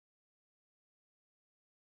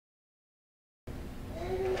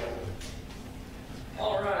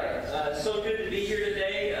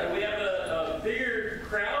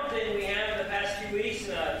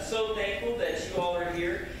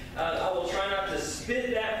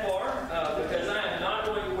fit that far because I am not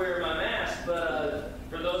going to wear my mask, but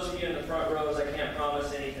for those of you in the front rows, I can't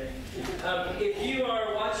promise anything. If you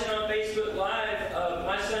are watching on Facebook Live,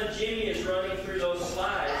 my son Jimmy is running through those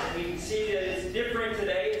slides, and you can see that it's different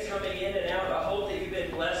today. It's coming in and out. I hope that you've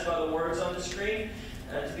been blessed by the words on the screen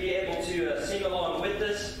to be able to sing along with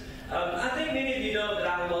us. I think many of you know that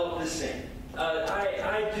I love to sing.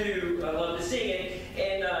 I do love to sing,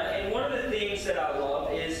 and one of the things that I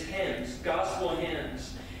love is hymns, gospel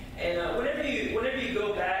hymns. And whenever you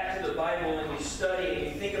go back to the Bible and you study and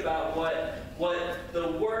you think about what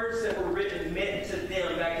the words that were written meant to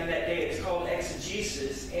them back in that day, it's called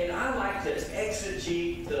exegesis. And I like to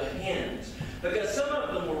exegete the hymns because some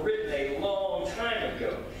of them were written a long time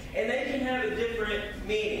ago, and they can have a different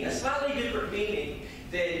meaning, a slightly different meaning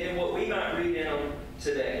than what we might read in them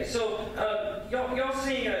today. So y'all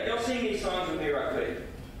sing these songs with me right quick.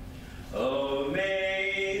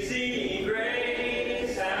 Amazing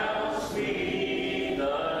grace, how sweet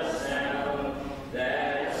the sound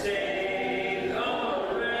that saved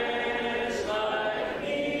a wretch like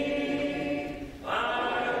me.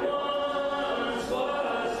 I once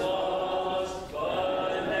was lost,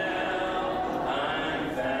 but now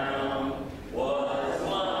I'm found. Was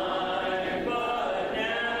blind, but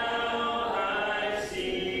now I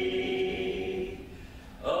see.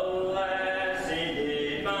 Alas, and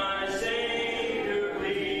did my Savior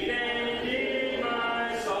bleed, and did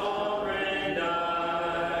my sovereign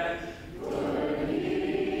die?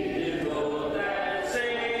 Worthy gold that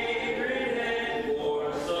sacred head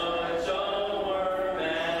for such a worm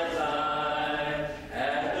as I.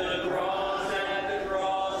 At the cross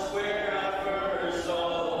where I first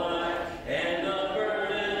saw life, and the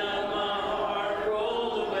burden of my heart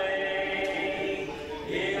rolled away.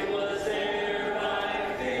 It was there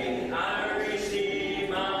by faith I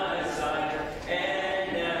received my sight,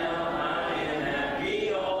 and now I am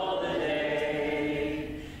happy all the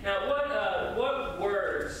day. Now, what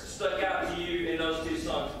words stuck out to you in those two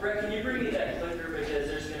songs? Brett, can you bring me that clicker because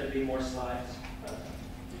there's going to be more slides?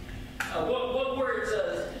 What words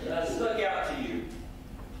stuck out to you?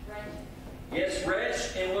 Yes,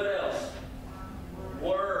 wretch, and what else?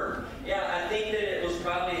 Worm. Yeah, I think that it was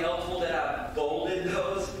probably helpful that I bolded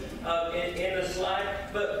those in the slide.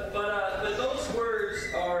 But those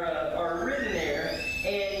words are written there,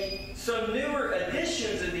 and some newer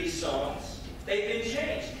editions of these songs, they've been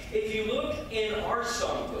changed. If you look in our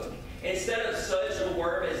songbook, instead of such a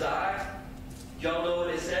worm as I, y'all know what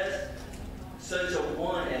it says? Such a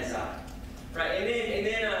one as I. Right, and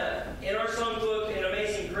then in our songbook in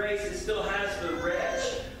Amazing Grace, it still has the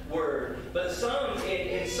wretch word, but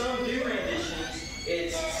in some new renditions,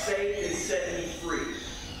 it's saved and set me free.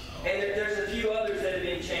 And there's a few others that have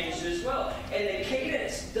been changed as well. And the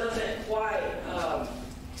cadence doesn't quite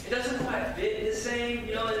fit the same,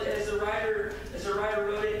 as the writer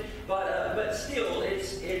wrote it. But still,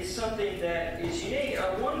 it's something that is unique.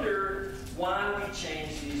 I wonder why we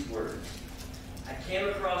changed these words. I came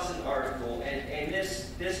across an article, and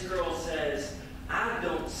this girl says, I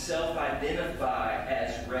don't self-identify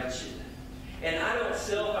as wretched, and I don't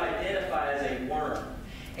self-identify as a worm.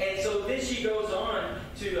 And so then she goes on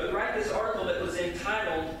to write this article that was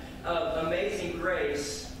entitled Amazing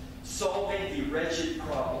Grace, Solving the Wretched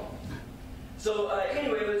Problem. So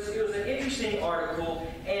anyway, it was an interesting article,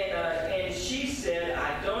 and she said,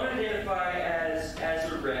 I don't identify as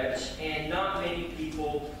a wretch, and not many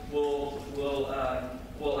people will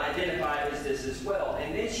identify as this as well.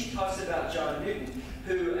 And then she talks about John Newton,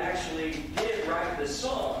 who actually did write the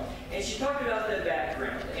song, and she talked about the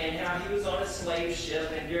background and how he was on a slave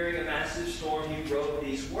ship, and during a massive storm he wrote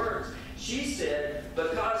these words. She said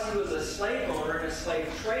because he was a slave owner and a slave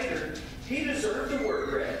trader, he deserved the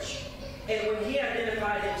word wretch. And when he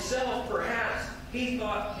identified himself, perhaps he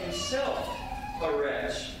thought himself a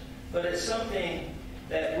wretch. But it's something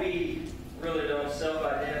that we really don't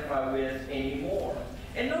self-identify with anymore.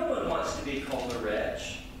 And no one wants to be called a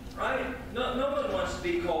wretch, right? No one wants to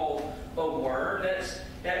be called a worm.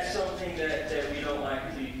 That's something that we don't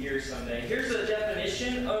like to hear someday. Here's a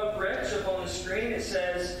definition of wretch up on the screen. It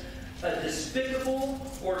says, a despicable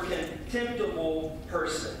or contemptible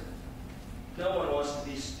person. No one wants to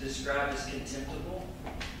be described as contemptible.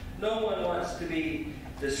 No one wants to be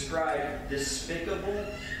described despicable.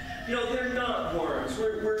 They're not worms.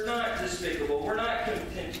 We're not despicable. We're not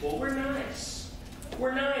contemptible. We're nice.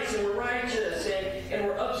 We're nice and we're righteous and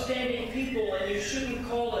we're upstanding people, and you shouldn't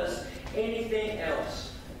call us anything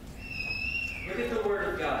else. Look at the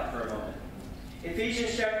Word of God for a moment.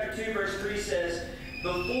 Ephesians chapter 2 verse 3 says,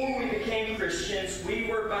 before we became Christians, we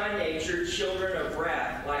were by nature children of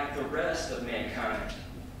wrath like the rest of mankind.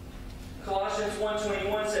 Colossians Colossians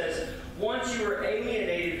 1:21 says, once you were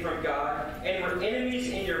alienated from God and were enemies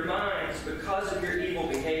in your minds because of your evil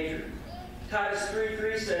behavior. Titus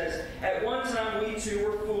 3:3 says, at one time we too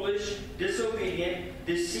were foolish, disobedient,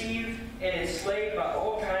 deceived, and enslaved by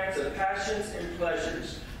all kinds of passions and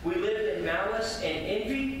pleasures. We lived in malice and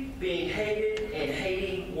envy, being hated and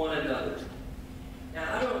hating one another.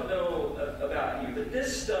 Now, I don't know about you, but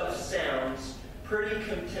this stuff sounds pretty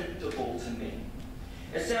contemptible to me.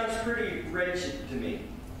 It sounds pretty wretched to me.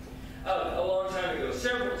 A long time ago,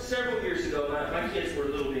 several years ago, my kids were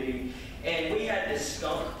little bitty, and we had this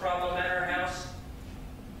skunk problem at our house.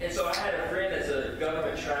 And so I had a friend that's a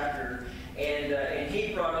government tractor, and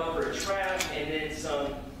he brought over a trap and then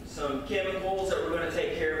some chemicals that were going to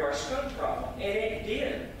take care of our skunk problem. And it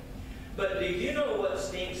did. But do you know what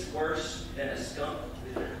stinks worse than a skunk?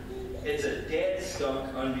 It's a dead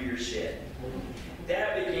skunk under your shed.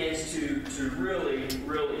 That begins to really,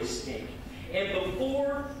 really stink. And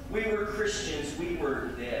before we were Christians, we were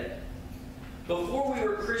dead. Before we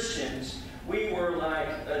were Christians, we were like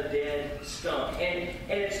a dead skunk. And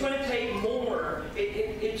it's going to take more.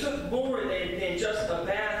 It took more than just a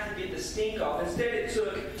bath to get the stink off. Instead, it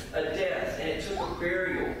took a death, and it took a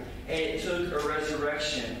burial, and it took a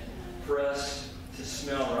resurrection for us to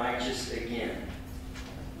smell righteous again.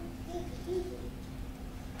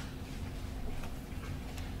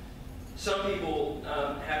 Some people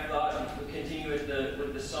have thought, and we'll continue with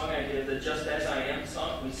the song idea, the Just As I Am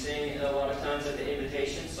song. We sing a lot of times at the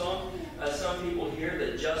invitation song. Some people hear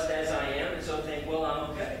the Just As I Am, and so think, well,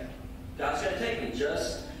 I'm okay. God's going to take me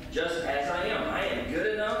just as I am. I am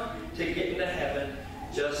good enough to get into heaven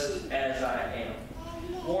just as I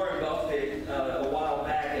am. Warren Buffett, a while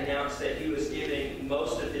back, announced that he was giving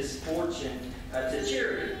most of his fortune to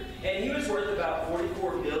charity. And he was worth about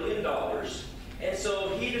 $44 billion. And so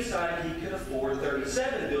he decided he could afford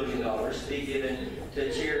 $37 billion to be given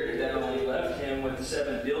to charity. That only left him with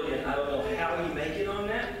 $7 billion. I don't know how he made it on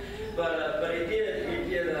that, but he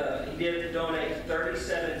did donate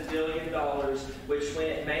 $37 billion, which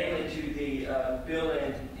went mainly to the Bill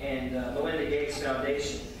and Melinda Gates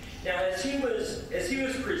Foundation. Now, as he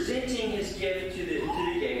was presenting his gift to the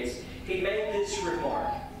Gates, he made this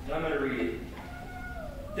remark, and I'm going to read it.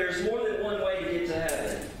 There's more than one way to get to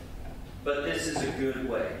heaven, but this is a good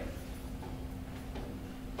way.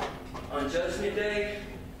 On Judgment Day,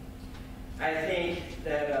 I think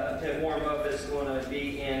that Warren Buffett's going to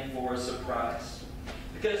be in for a surprise.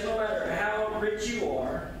 Because no matter how rich you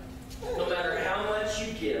are, no matter how much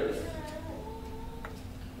you give,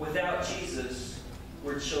 without Jesus,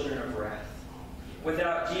 we're children of wrath.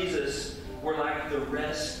 Without Jesus, we're like the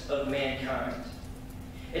rest of mankind.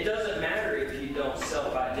 It doesn't matter if you don't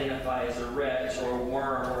self-identify as a wretch or a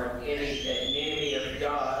worm or an enemy of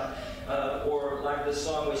God, or like the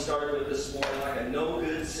song we started with this morning, like a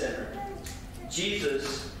no-good sinner.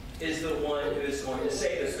 Jesus is the one who is going to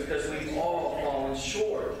save us, because we've all fallen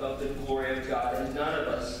short of the glory of God, and none of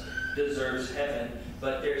us deserves heaven.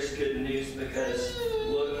 But there's good news, because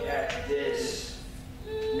look at this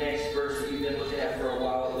next verse that you've been looking at for a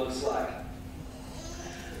while. It looks like,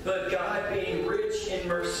 but God, being rich in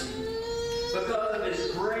mercy, because of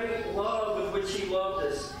his great love with which he loved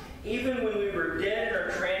us, even when we were dead in our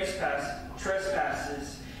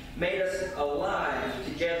trespasses, made us alive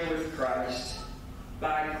together with Christ.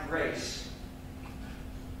 By grace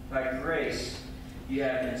you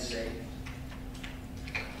have been saved.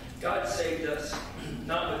 God saved us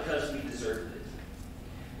not because we deserved it.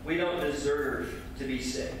 We don't deserve to be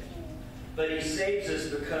saved. But he saves us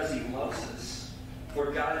because he loves us. For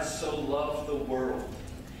God so loved the world,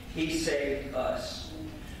 he saved us.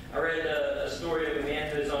 I read a story of a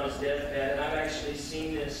man who is on his deathbed, and I've actually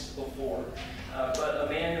seen this before. But a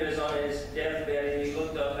man who is on his deathbed, and he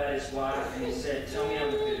looked up at his wife and he said, "Tell me I'm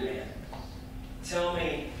a good man. Tell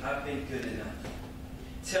me I've been good enough.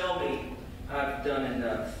 Tell me I've done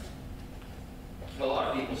enough." A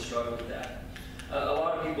lot of people struggle with that. A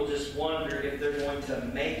lot of people just wonder if they're going to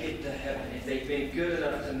make it to heaven, if they've been good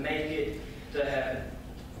enough to make it to heaven.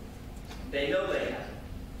 They know they haven't.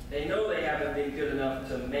 They know they haven't been good enough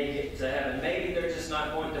to make it to heaven. Maybe they're just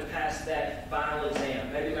not going to pass that final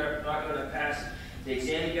exam. Maybe they're not going to pass the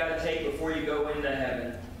exam you got to take before you go into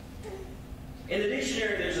heaven. In the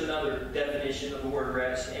dictionary, there's another definition of the word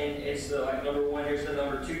wretch, and it's the number one. Here's the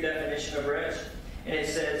number 2 definition of wretch, and it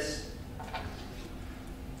says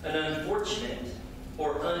an unfortunate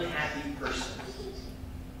or unhappy person.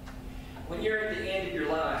 When you're at the end of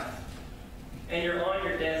your life and you're on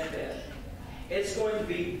your deathbed, it's going to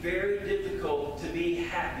be very difficult to be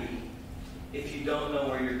happy if you don't know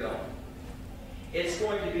where you're going. It's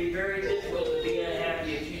going to be very difficult to be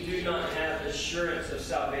unhappy if you do not have a assurance of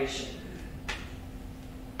salvation.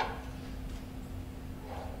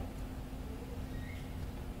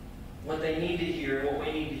 What they need to hear and what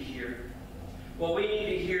we need to hear. What we need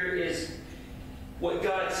to hear is what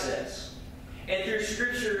God says. And through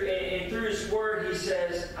Scripture and through His Word, He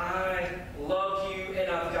says, I love you and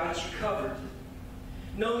I've got you covered.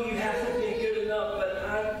 No, you haven't been good enough, but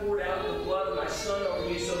I poured out the blood of my Son over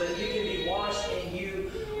you so that you can be washed and you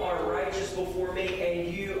are righteous before me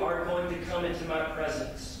and you are going to come into my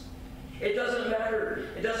presence. It doesn't matter.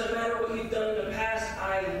 It doesn't matter what you've done in the past.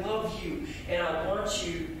 I love you and I want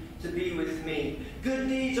you to be with me. Good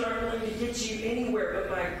deeds aren't going to get you anywhere,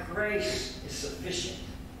 but my grace is sufficient.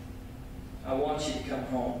 I want you to come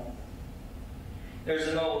home. There's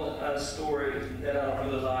an old story that I don't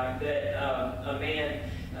really like, that a man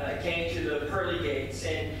came to the pearly gates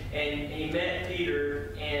and he met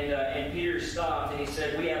Peter, and Peter stopped and he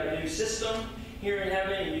said, we have a new system here in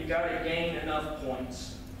heaven and you've got to gain enough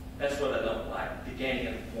points. That's what I don't like, the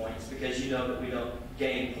gaining of points, because you know that we don't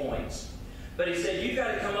gain points. But he said, you've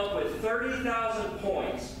got to come up with 30,000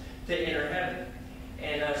 points to enter heaven.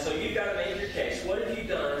 And so you've got to make your case. What have you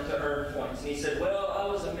done to earn points? And he said, well, I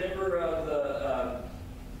was a member of the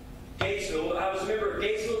Gatesville. I was a member of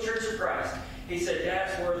Gatesville Church of Christ. He said,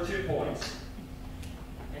 that's worth 2 points.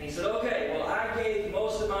 And he said, okay, well, I gave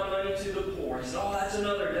most of my money to the poor. He said, oh,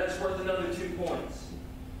 that's worth another 2 points.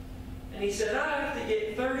 And he said, I have to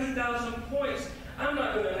get 30,000 points. I'm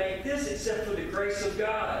not going to make this except for the grace of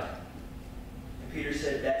God. And Peter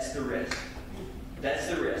said, that's the risk. That's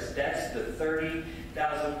the risk. That's the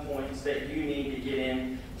 30,000 points that you need to get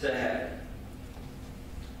into heaven.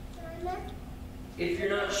 If you're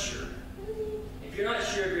not sure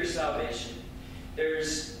of your salvation,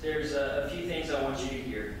 there's a few things I want you to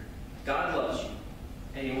hear. God loves you,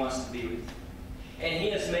 and He wants to be with you. And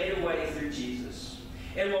He has made a way through Jesus.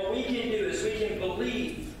 And what we can do is we can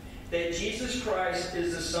believe that Jesus Christ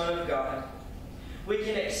is the Son of God. We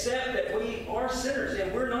can accept that we are sinners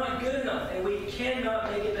and we're not good enough and we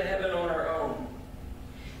cannot make it to heaven on our own.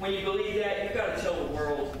 When you believe that, you've got to tell the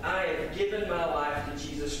world, I have given my life to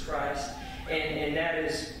Jesus Christ, and that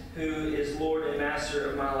is who is Lord and Master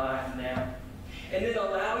of my life now. And then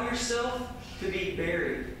allow yourself to be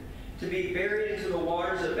buried into the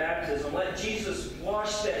waters of baptism. Let Jesus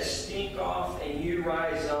wash that stink off and you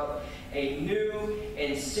rise up a new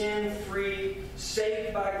and sin-free,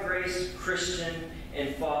 saved by grace Christian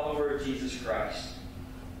and follower of Jesus Christ.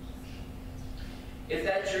 If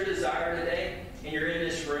that's your desire today and you're in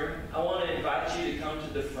this room, I want to invite you to come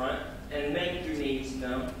to the front and make your needs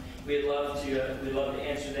known. We'd love to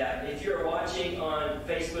answer that. If you're watching on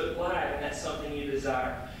Facebook Live and that's something you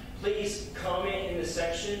desire, please comment in the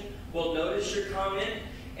section. We'll notice your comment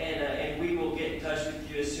and we will get in touch with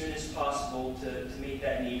you as soon as possible to meet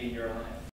that need in your life.